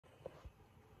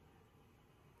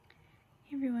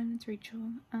everyone, it's Rachel.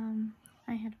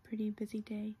 I had a pretty busy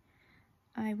day.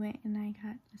 I went and I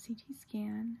got a CT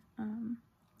scan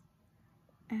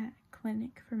at a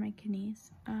clinic for my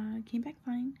kidneys. Came back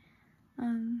fine.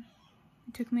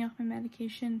 It took me off my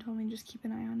medication, told me to just keep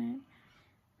an eye on it.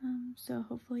 So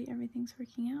hopefully everything's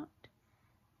working out.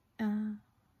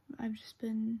 I've just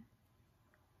been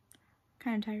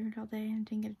kind of tired all day and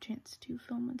didn't get a chance to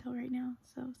film until right now,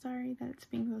 so sorry that it's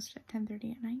being posted at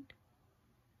 10:30 at night.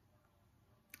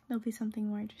 There'll be something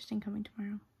more interesting coming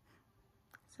tomorrow.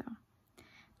 So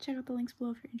check out the links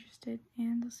below if you're interested,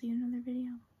 and I'll see you in another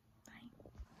video.